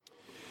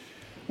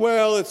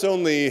Well, it's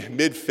only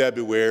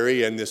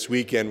mid-February, and this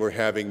weekend we're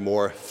having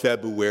more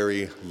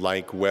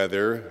February-like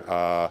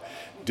weather,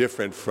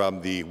 different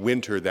from the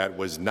winter that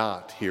was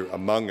not here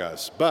among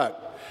us.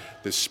 But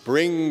the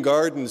spring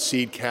garden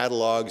seed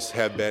catalogs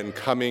have been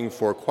coming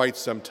for quite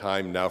some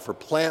time now. For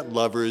plant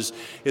lovers,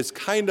 it's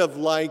kind of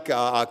like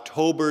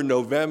October,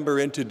 November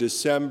into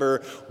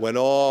December when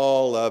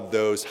all of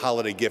those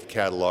holiday gift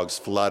catalogs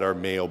flood our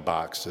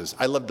mailboxes.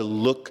 I love to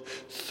look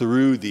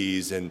through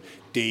these and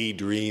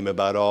daydream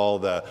about all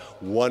the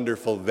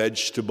wonderful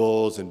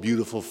vegetables and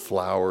beautiful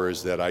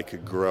flowers that I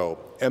could grow.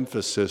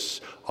 Emphasis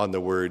on the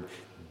word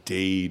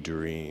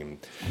daydream.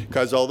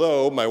 Because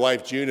although my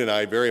wife June and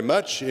I very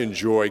much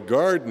enjoy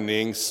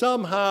gardening,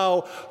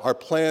 somehow our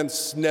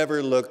plants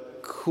never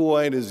look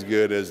quite as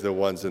good as the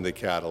ones in the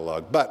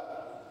catalog.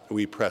 But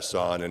we press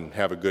on and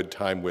have a good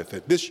time with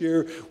it. This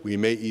year, we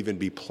may even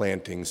be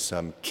planting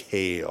some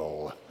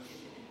kale.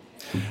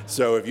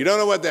 So if you don't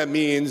know what that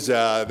means,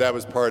 that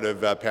was part of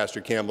Pastor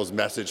Campbell's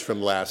message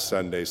from last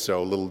Sunday,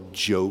 so a little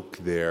joke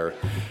there.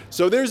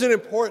 So there's an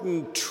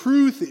important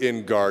truth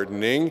in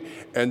gardening,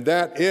 and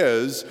that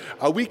is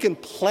we can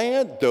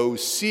plant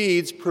those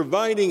seeds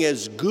providing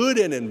as good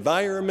an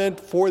environment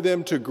for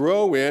them to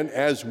grow in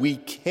as we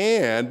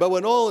can, but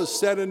when all is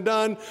said and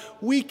done,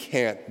 we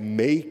can't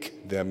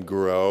make them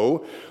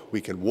grow. We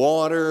can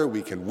water,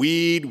 we can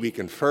weed, we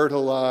can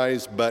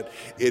fertilize, but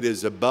it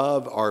is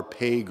above our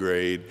pay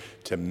grade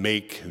to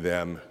make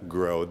them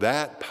grow.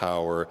 That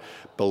power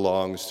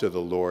belongs to the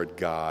Lord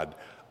God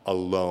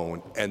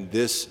alone. And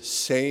this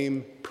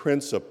same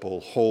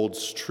principle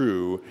holds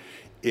true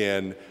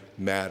in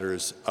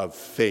matters of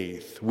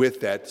faith.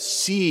 With that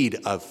seed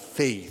of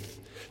faith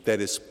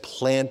that is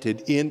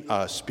planted in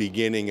us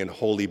beginning in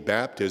holy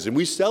baptism.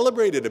 We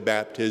celebrated a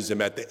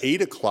baptism at the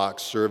 8 o'clock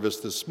service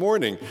this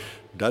morning.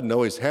 Doesn't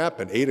always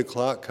happen. 8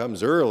 o'clock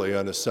comes early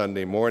on a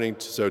Sunday morning,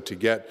 so to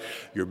get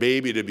your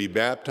baby to be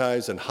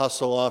baptized and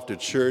hustle off to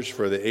church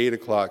for the 8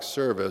 o'clock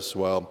service,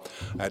 well,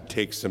 that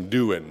takes some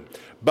doing.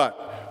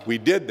 But we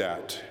did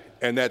that,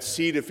 and that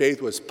seed of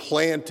faith was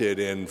planted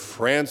in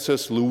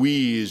Francis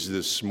Louise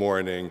this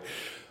morning.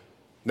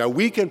 Now,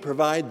 we can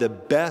provide the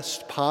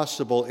best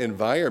possible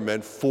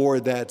environment for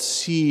that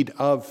seed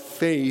of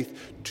faith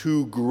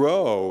to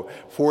grow,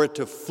 for it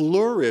to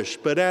flourish.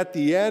 But at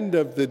the end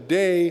of the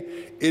day,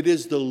 it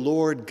is the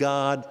Lord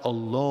God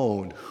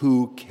alone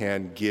who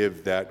can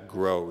give that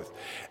growth.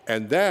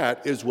 And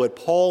that is what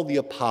Paul the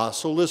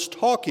Apostle is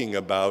talking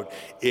about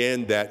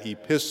in that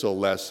epistle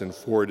lesson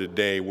for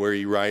today, where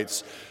he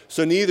writes,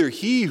 "So neither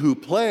he who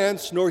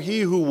plants nor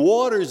he who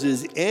waters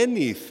is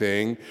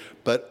anything,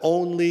 but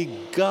only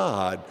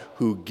God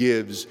who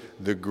gives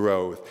the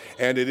growth."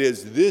 And it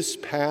is this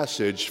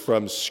passage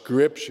from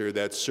Scripture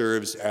that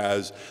serves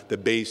as the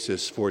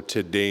basis for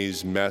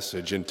today's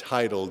message,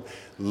 entitled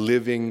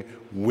Living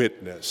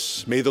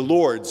Witness. May the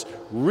Lord's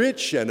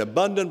rich and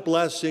abundant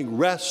blessing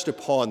rest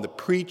upon the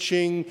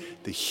preaching,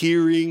 the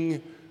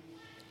hearing,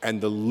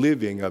 and the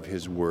living of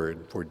his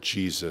word for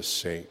Jesus'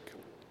 sake.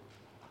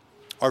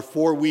 Our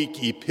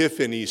 4-week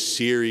Epiphany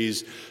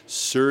series,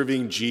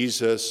 Serving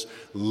Jesus,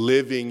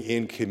 Living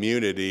in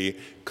Community,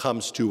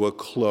 comes to a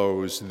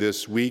close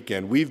this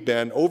weekend. We've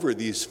been, over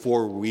these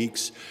 4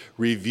 weeks,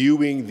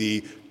 reviewing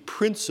the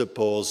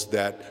principles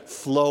that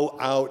flow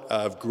out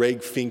of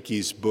Greg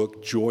Finke's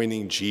book,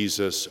 Joining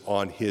Jesus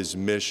on His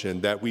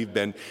Mission, that we've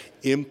been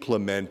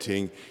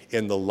implementing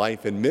in the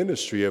life and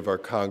ministry of our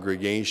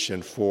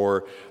congregation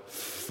for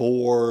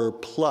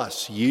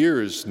 4+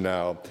 years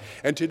now.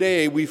 And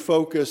today we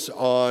focus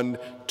on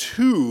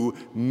 2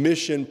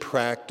 mission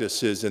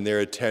practices and their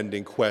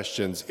attending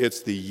questions.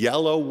 It's the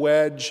yellow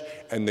wedge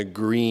and the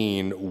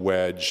green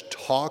wedge,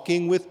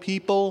 talking with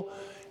people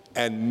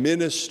and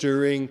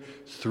ministering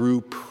through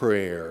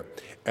prayer,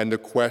 and the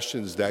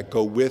questions that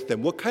go with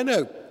them. What kind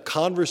of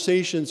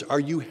conversations are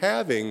you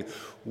having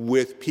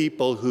with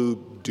people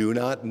who do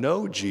not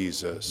know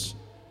Jesus?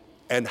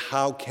 And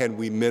how can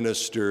we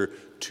minister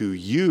to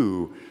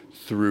you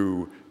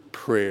through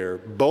prayer?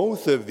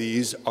 Both of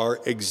these are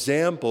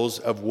examples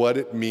of what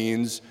it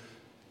means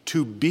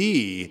to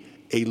be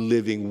a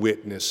living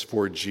witness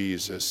for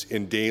Jesus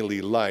in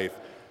daily life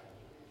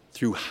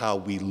through how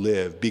we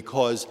live,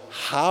 because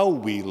how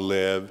we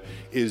live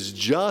is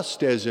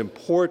just as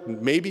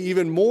important, maybe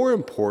even more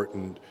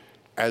important,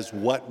 as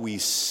what we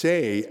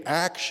say.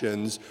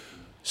 Actions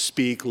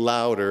speak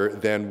louder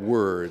than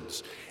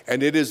words.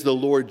 And it is the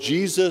Lord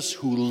Jesus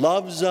who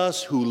loves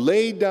us, who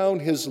laid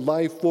down his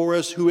life for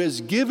us, who has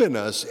given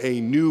us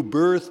a new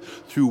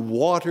birth through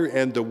water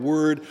and the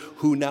word,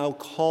 who now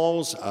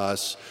calls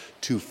us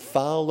to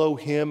follow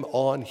him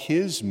on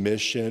his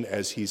mission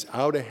as he's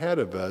out ahead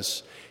of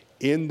us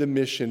in the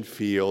mission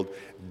field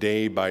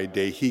day by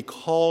day. He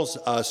calls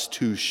us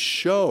to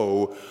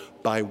show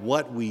by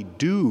what we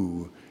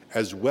do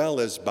as well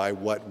as by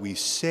what we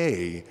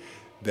say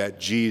that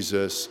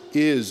Jesus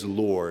is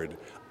Lord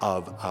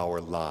of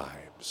our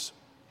lives.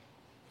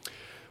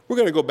 We're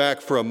going to go back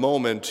for a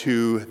moment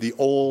to the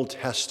Old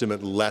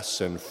Testament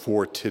lesson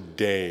for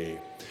today.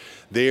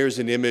 There's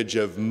an image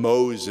of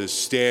Moses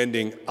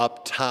standing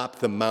up top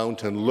the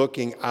mountain,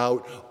 looking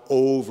out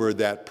over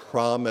that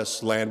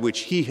promised land,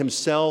 which he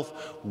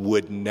himself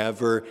would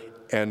never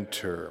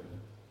enter.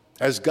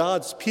 As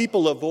God's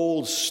people of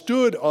old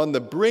stood on the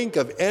brink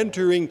of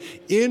entering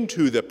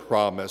into the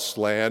promised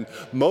land,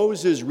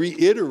 Moses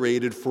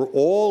reiterated for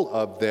all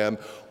of them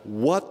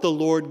what the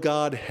Lord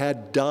God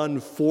had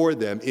done for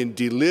them in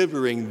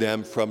delivering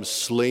them from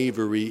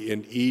slavery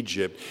in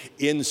Egypt,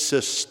 in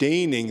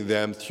sustaining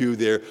them through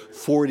their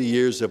 40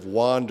 years of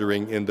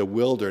wandering in the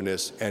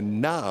wilderness,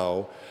 and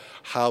now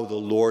how the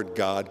Lord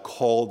God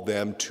called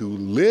them to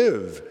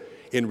live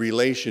in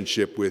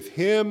relationship with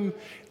him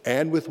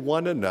and with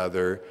one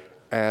another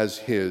as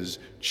his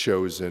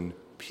chosen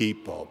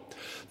people.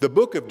 The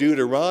book of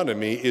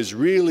Deuteronomy is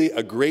really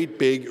a great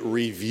big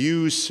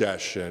review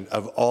session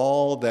of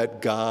all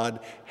that God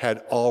had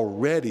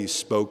already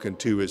spoken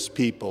to his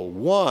people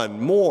one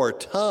more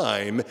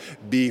time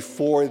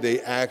before they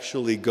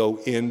actually go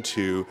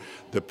into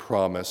the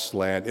promised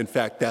land. In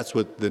fact, that's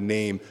what the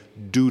name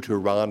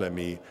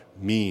Deuteronomy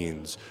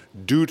means.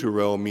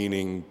 Deutero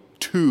meaning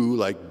two,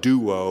 like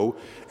duo,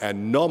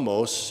 and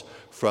nomos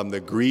from the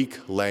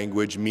Greek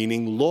language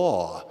meaning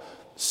law,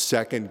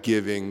 second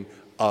giving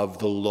of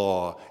the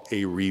law,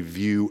 a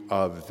review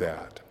of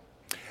that.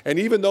 And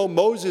even though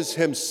Moses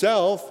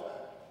himself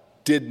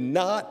did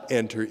not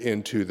enter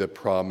into the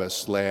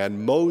promised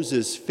land,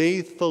 Moses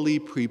faithfully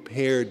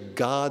prepared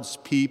God's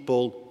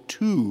people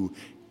to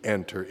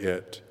enter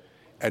it.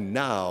 And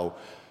now,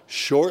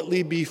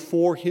 shortly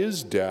before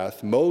his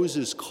death,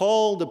 Moses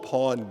called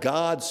upon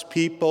God's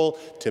people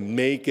to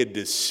make a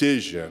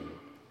decision.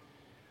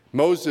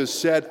 Moses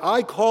said,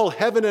 "I call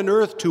heaven and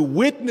earth to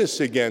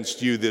witness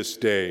against you this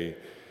day,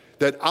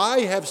 that I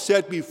have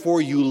set before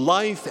you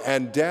life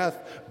and death,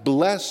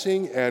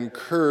 blessing and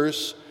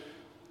curse.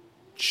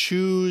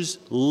 Choose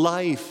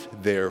life,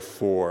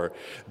 therefore,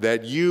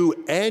 that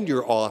you and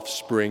your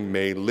offspring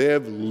may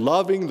live,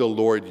 loving the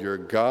Lord your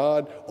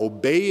God,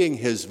 obeying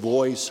his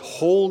voice,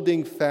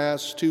 holding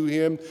fast to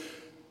him,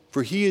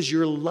 for he is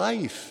your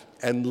life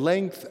and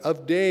length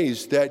of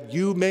days, that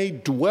you may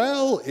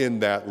dwell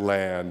in that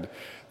land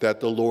that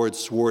the Lord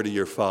swore to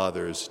your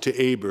fathers, to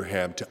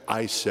Abraham, to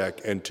Isaac,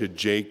 and to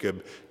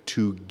Jacob,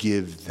 to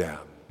give them."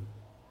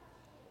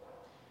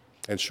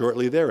 And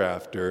shortly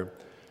thereafter,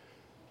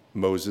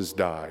 Moses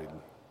died.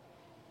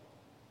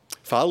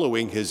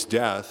 Following his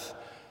death,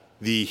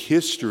 the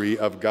history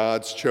of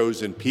God's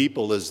chosen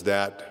people is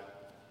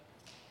that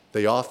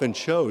they often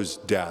chose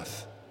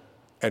death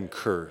and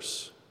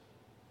curse,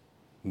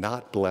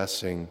 not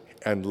blessing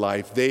and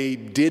life. They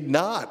did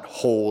not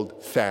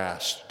hold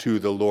fast to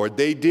the Lord.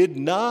 They did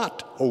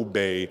not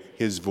obey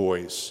his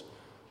voice.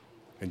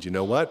 And you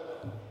know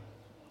what?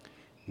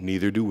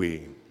 Neither do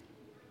we.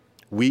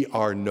 We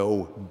are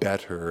no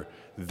better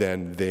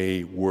than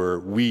they were.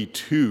 We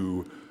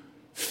too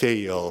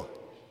fail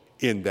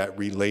in that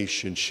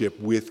relationship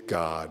with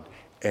God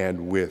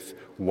and with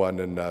one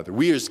another.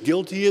 We are as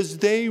guilty as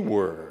they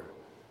were.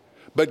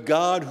 But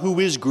God, who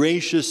is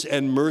gracious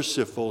and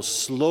merciful,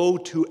 slow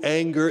to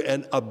anger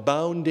and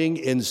abounding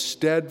in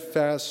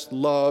steadfast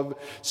love,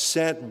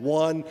 sent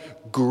one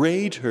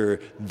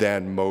greater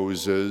than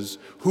Moses,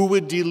 who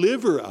would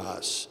deliver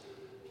us,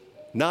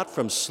 not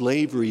from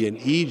slavery in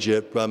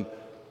Egypt, from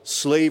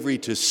slavery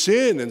to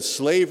sin and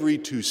slavery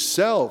to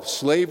self,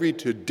 slavery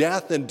to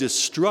death and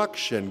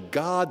destruction.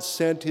 God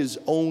sent his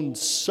own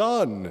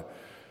Son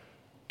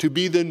to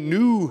be the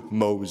new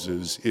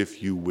Moses,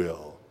 if you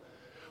will,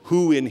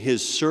 who in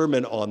his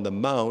Sermon on the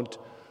Mount,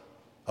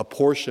 a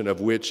portion of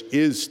which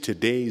is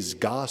today's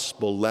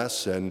gospel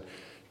lesson,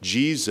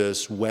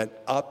 Jesus went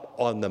up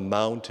on the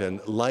mountain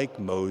like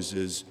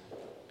Moses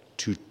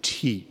to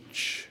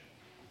teach.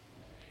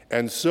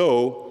 And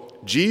so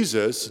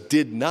Jesus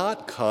did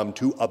not come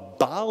to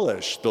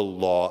abolish the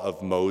law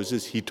of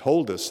Moses. He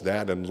told us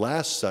that in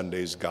last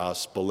Sunday's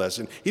gospel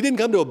lesson. He didn't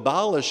come to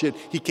abolish it,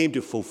 he came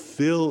to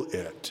fulfill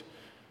it.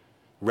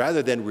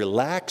 Rather than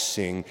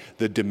relaxing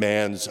the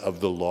demands of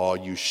the law,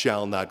 you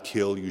shall not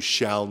kill, you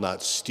shall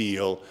not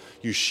steal,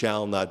 you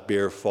shall not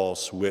bear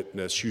false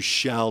witness, you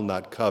shall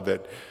not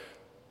covet,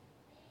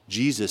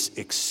 Jesus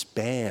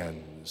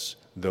expands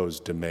those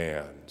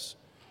demands.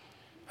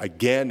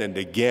 Again and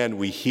again,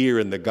 we hear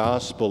in the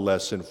gospel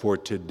lesson for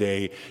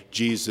today,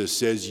 Jesus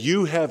says,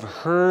 "You have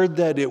heard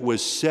that it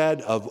was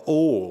said of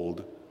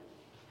old,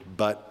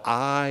 but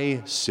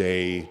I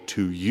say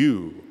to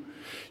you."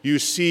 You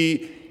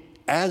see,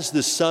 as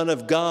the Son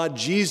of God,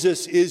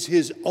 Jesus is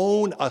his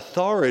own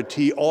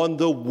authority on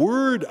the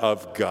Word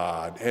of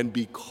God. And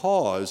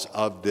because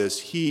of this,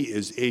 he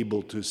is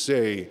able to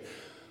say,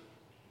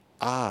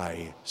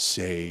 "I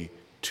say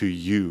to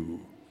you."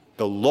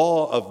 The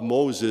law of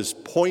Moses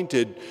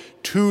pointed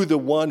to the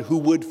one who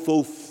would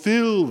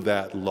fulfill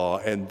that law,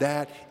 and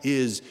that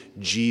is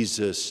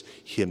Jesus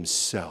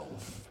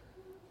himself.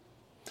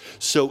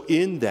 So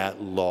in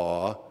that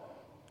law,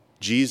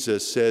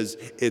 Jesus says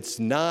it's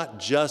not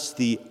just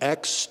the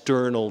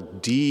external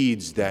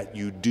deeds that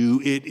you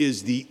do, it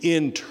is the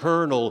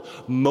internal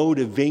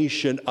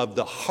motivation of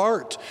the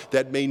heart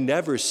that may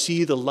never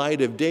see the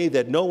light of day,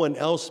 that no one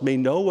else may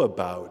know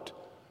about.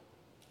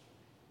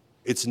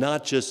 It's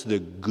not just the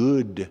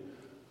good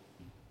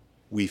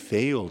we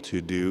fail to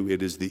do,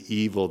 it is the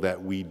evil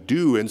that we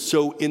do. And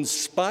so in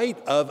spite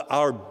of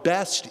our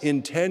best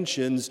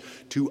intentions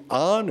to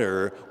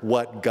honor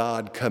what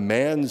God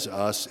commands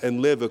us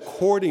and live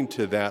according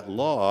to that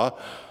law,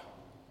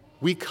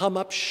 we come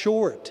up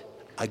short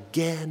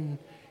again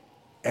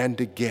and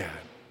again.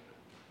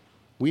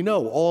 We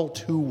know all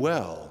too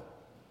well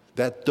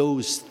that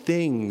those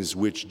things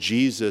which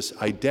Jesus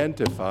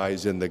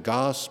identifies in the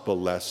gospel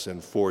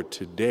lesson for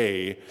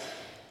today,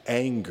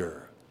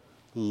 anger,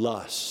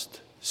 lust,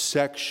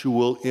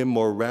 sexual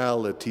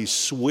immorality,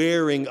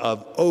 swearing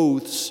of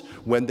oaths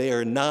when they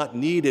are not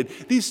needed.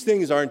 These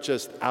things aren't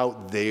just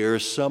out there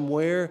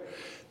somewhere.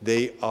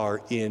 They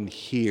are in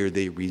here.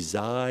 They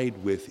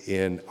reside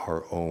within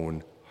our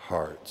own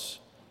hearts.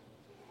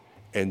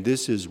 And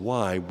this is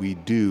why we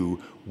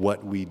do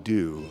what we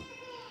do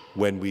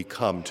when we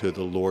come to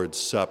the Lord's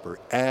Supper.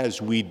 As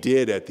we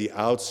did at the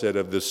outset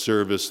of the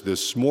service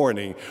this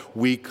morning,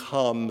 we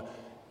come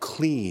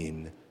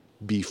clean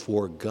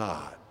before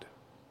God.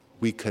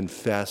 We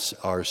confess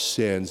our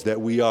sins,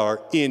 that we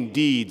are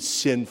indeed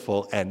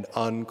sinful and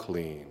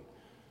unclean,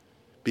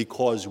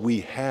 because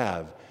we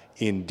have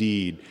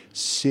indeed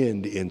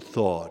sinned in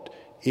thought,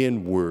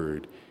 in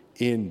word,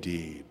 in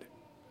deed,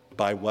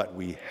 by what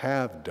we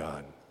have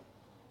done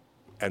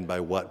and by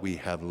what we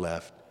have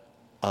left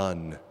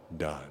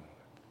undone.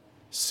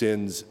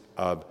 Sins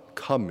of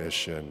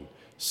commission,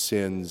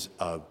 sins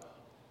of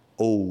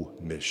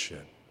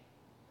omission.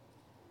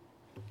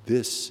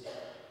 This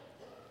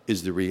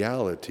is the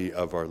reality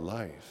of our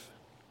life.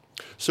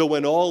 So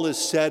when all is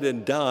said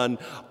and done,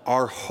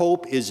 our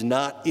hope is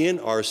not in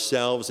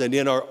ourselves and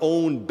in our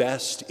own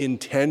best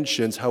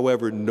intentions,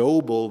 however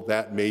noble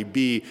that may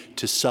be,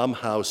 to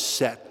somehow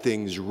set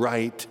things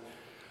right.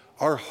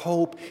 Our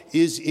hope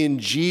is in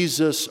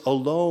Jesus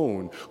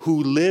alone,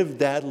 who lived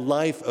that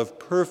life of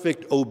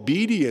perfect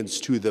obedience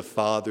to the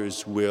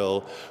Father's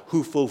will,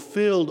 who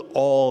fulfilled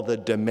all the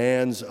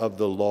demands of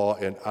the law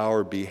in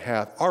our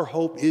behalf. Our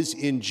hope is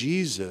in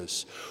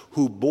Jesus,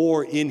 who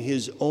bore in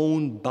his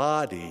own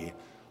body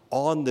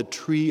on the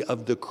tree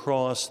of the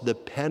cross the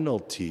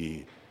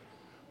penalty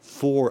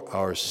for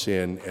our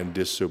sin and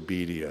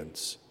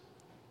disobedience,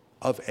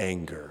 of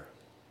anger,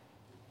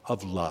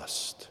 of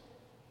lust,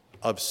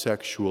 of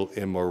sexual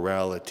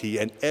immorality,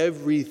 and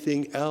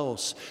everything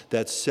else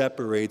that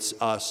separates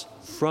us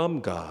from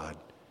God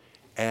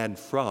and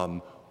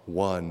from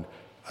one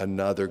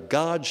another.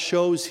 God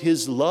shows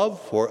his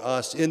love for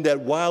us in that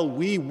while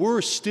we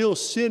were still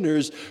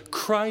sinners,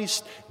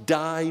 Christ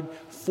died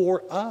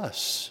for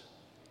us.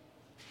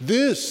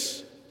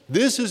 This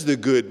is the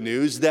good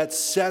news that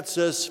sets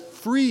us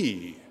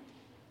free.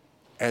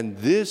 And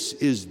this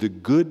is the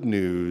good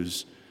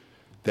news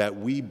that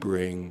we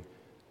bring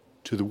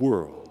to the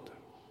world.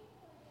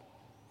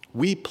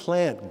 We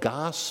plant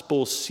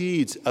gospel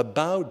seeds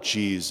about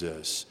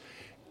Jesus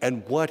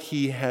and what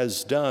he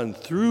has done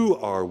through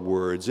our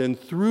words and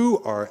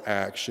through our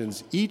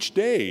actions each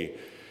day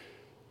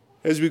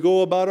as we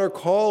go about our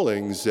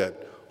callings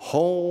at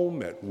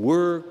home, at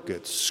work,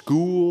 at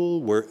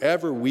school,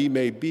 wherever we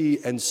may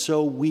be. And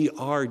so we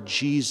are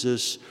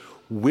Jesus'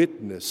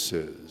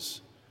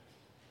 witnesses,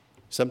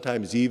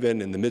 sometimes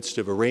even in the midst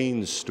of a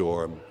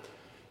rainstorm,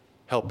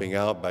 helping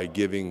out by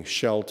giving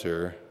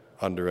shelter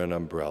under an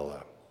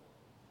umbrella.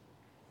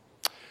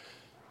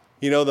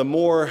 You know, the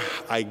more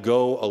I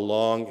go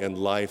along in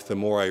life, the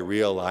more I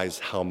realize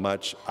how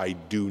much I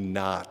do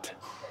not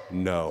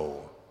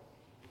know.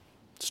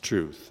 It's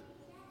truth.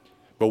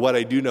 But what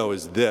I do know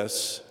is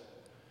this: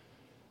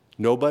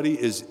 nobody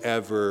is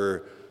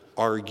ever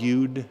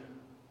argued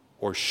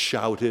or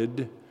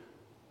shouted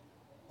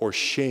or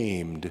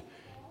shamed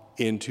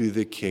into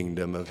the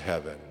kingdom of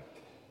heaven.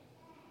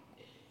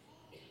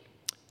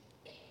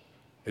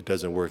 It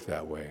doesn't work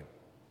that way.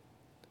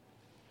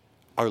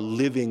 Our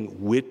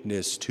living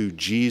witness to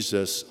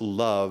Jesus'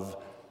 love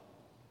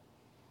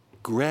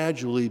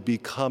gradually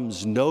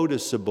becomes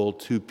noticeable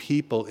to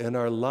people in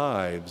our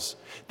lives.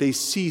 They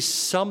see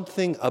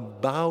something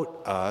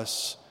about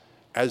us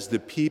as the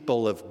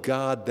people of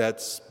God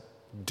that's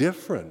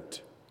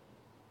different.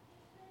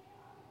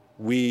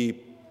 We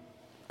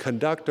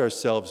conduct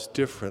ourselves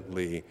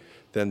differently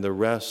than the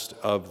rest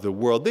of the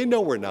world. They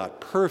know we're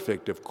not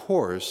perfect, of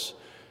course,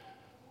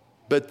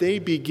 but they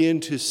begin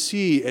to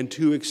see and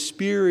to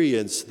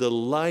experience the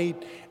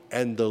light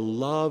and the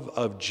love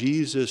of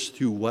Jesus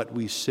through what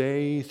we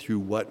say, through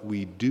what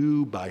we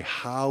do, by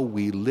how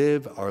we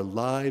live our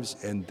lives,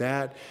 and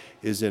that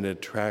is an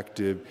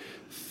attractive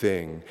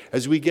thing.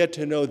 As we get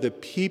to know the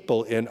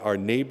people in our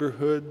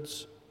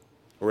neighborhoods,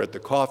 or at the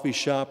coffee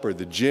shop, or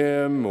the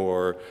gym,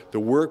 or the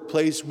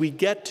workplace, we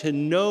get to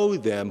know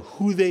them,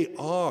 who they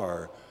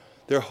are,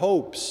 their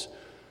hopes,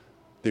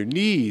 their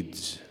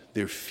needs,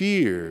 their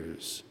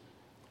fears,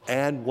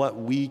 and what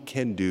we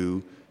can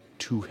do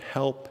to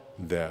help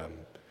them.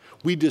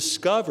 We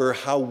discover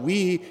how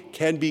we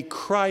can be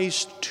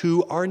Christ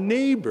to our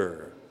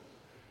neighbor.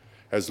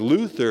 As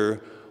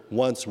Luther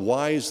once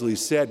wisely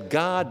said,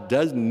 God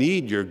doesn't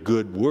need your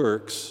good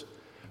works,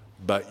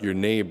 but your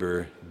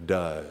neighbor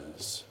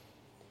does.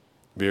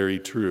 Very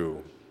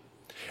true.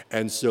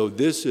 And so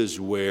this is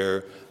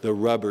where the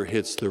rubber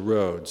hits the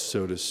road,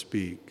 so to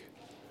speak,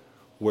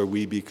 where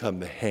we become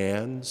the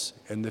hands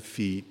and the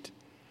feet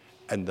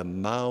and the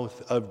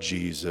mouth of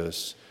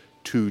Jesus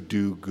to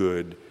do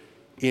good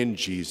in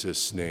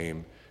Jesus'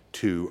 name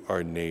to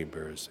our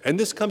neighbors. And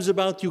this comes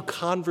about through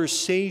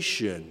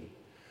conversation,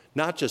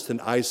 not just an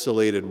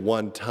isolated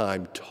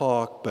one-time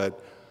talk,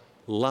 but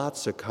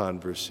lots of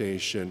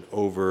conversation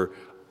over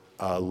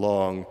a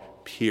long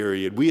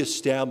period. We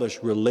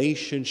establish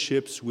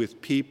relationships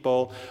with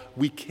people.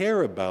 We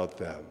care about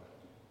them,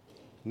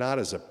 not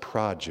as a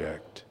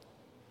project,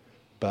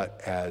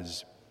 but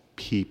as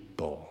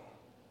people.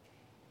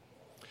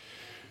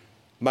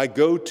 My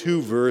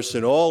go-to verse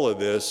in all of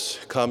this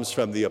comes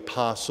from the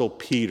Apostle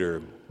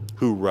Peter,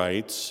 who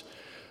writes,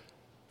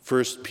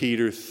 1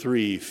 Peter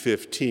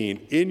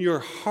 3:15, in your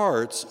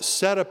hearts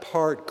set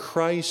apart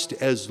Christ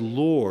as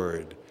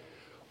Lord,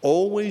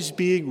 always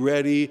being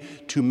ready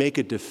to make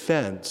a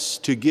defense,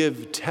 to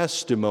give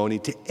testimony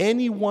to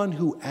anyone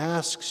who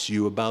asks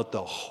you about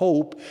the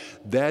hope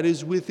that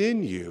is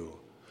within you,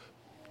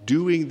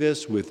 doing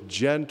this with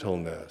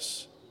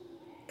gentleness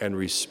and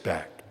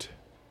respect.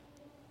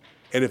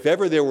 And if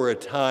ever there were a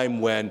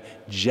time when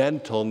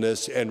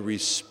gentleness and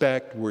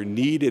respect were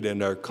needed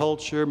in our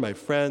culture, my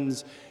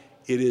friends,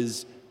 it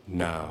is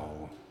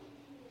now.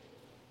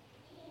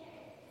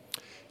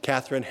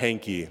 Catherine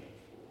Henke,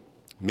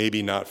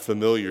 maybe not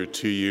familiar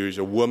to you, is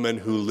a woman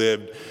who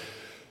lived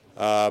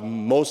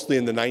mostly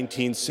in the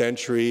 19th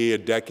century, a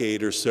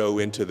decade or so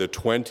into the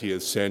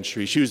 20th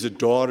century. She was the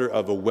daughter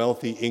of a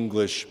wealthy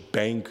English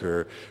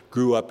banker,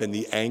 grew up in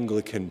the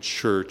Anglican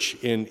Church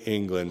in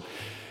England.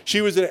 She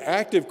was an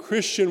active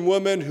Christian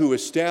woman who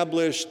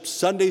established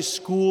Sunday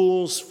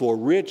schools for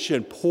rich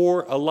and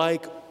poor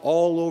alike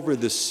all over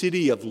the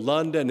city of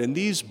London, and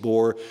these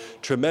bore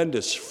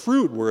tremendous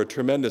fruit, were a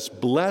tremendous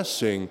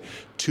blessing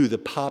to the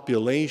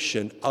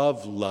population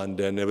of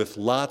London, and with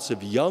lots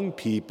of young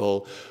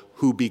people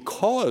who,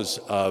 because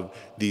of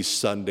these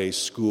Sunday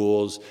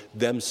schools,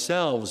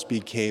 themselves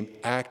became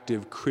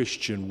active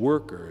Christian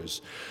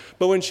workers.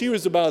 But when she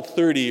was about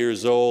 30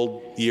 years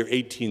old, the year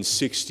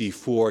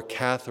 1864,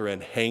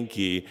 Catherine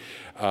Henke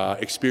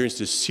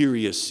experienced a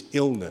serious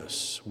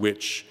illness,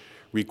 which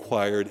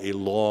required a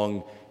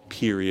long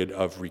period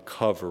of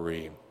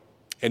recovery.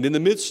 And in the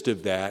midst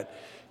of that,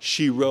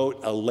 she wrote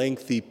a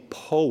lengthy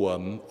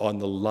poem on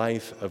the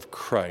life of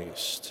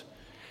Christ.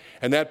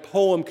 And that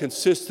poem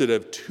consisted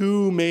of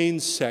two main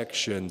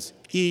sections,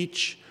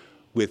 each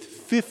with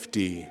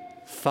 50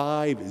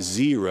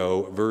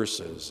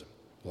 verses.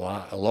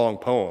 A long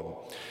poem.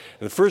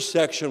 And the first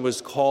section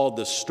was called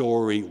The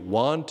Story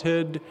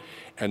Wanted,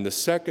 and the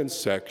second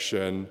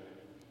section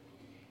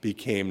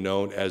became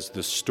known as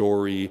The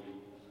Story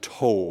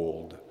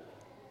Told,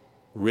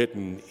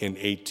 written in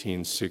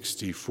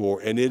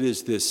 1864. And it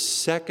is this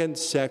second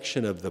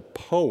section of the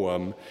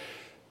poem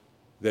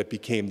that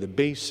became the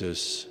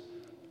basis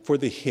for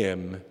the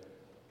hymn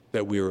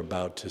that we're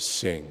about to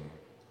sing.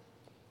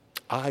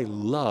 I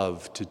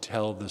love to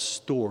tell the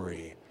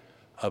story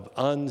of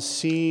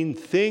unseen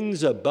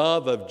things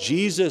above, of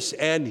Jesus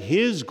and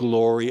his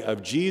glory,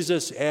 of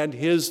Jesus and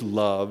his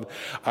love.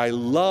 I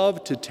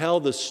love to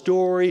tell the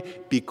story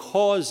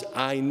because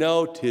I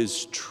know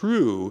 'tis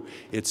true.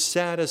 It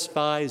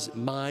satisfies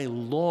my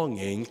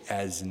longing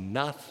as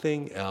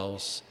nothing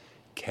else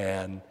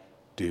can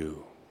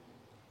do.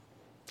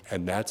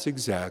 And that's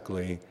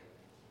exactly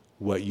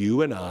what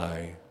you and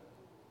I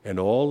and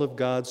all of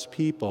God's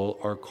people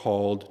are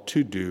called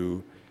to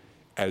do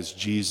as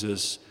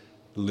Jesus'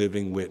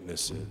 living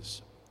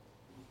witnesses.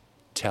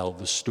 Tell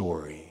the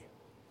story.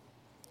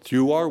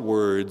 Through our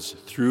words,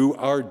 through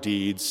our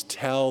deeds,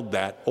 tell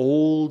that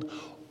old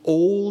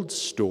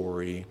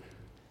story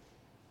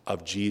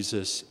of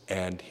Jesus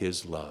and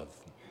his love.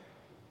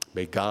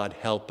 May God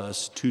help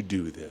us to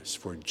do this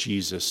for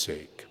Jesus'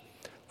 sake.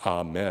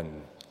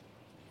 Amen.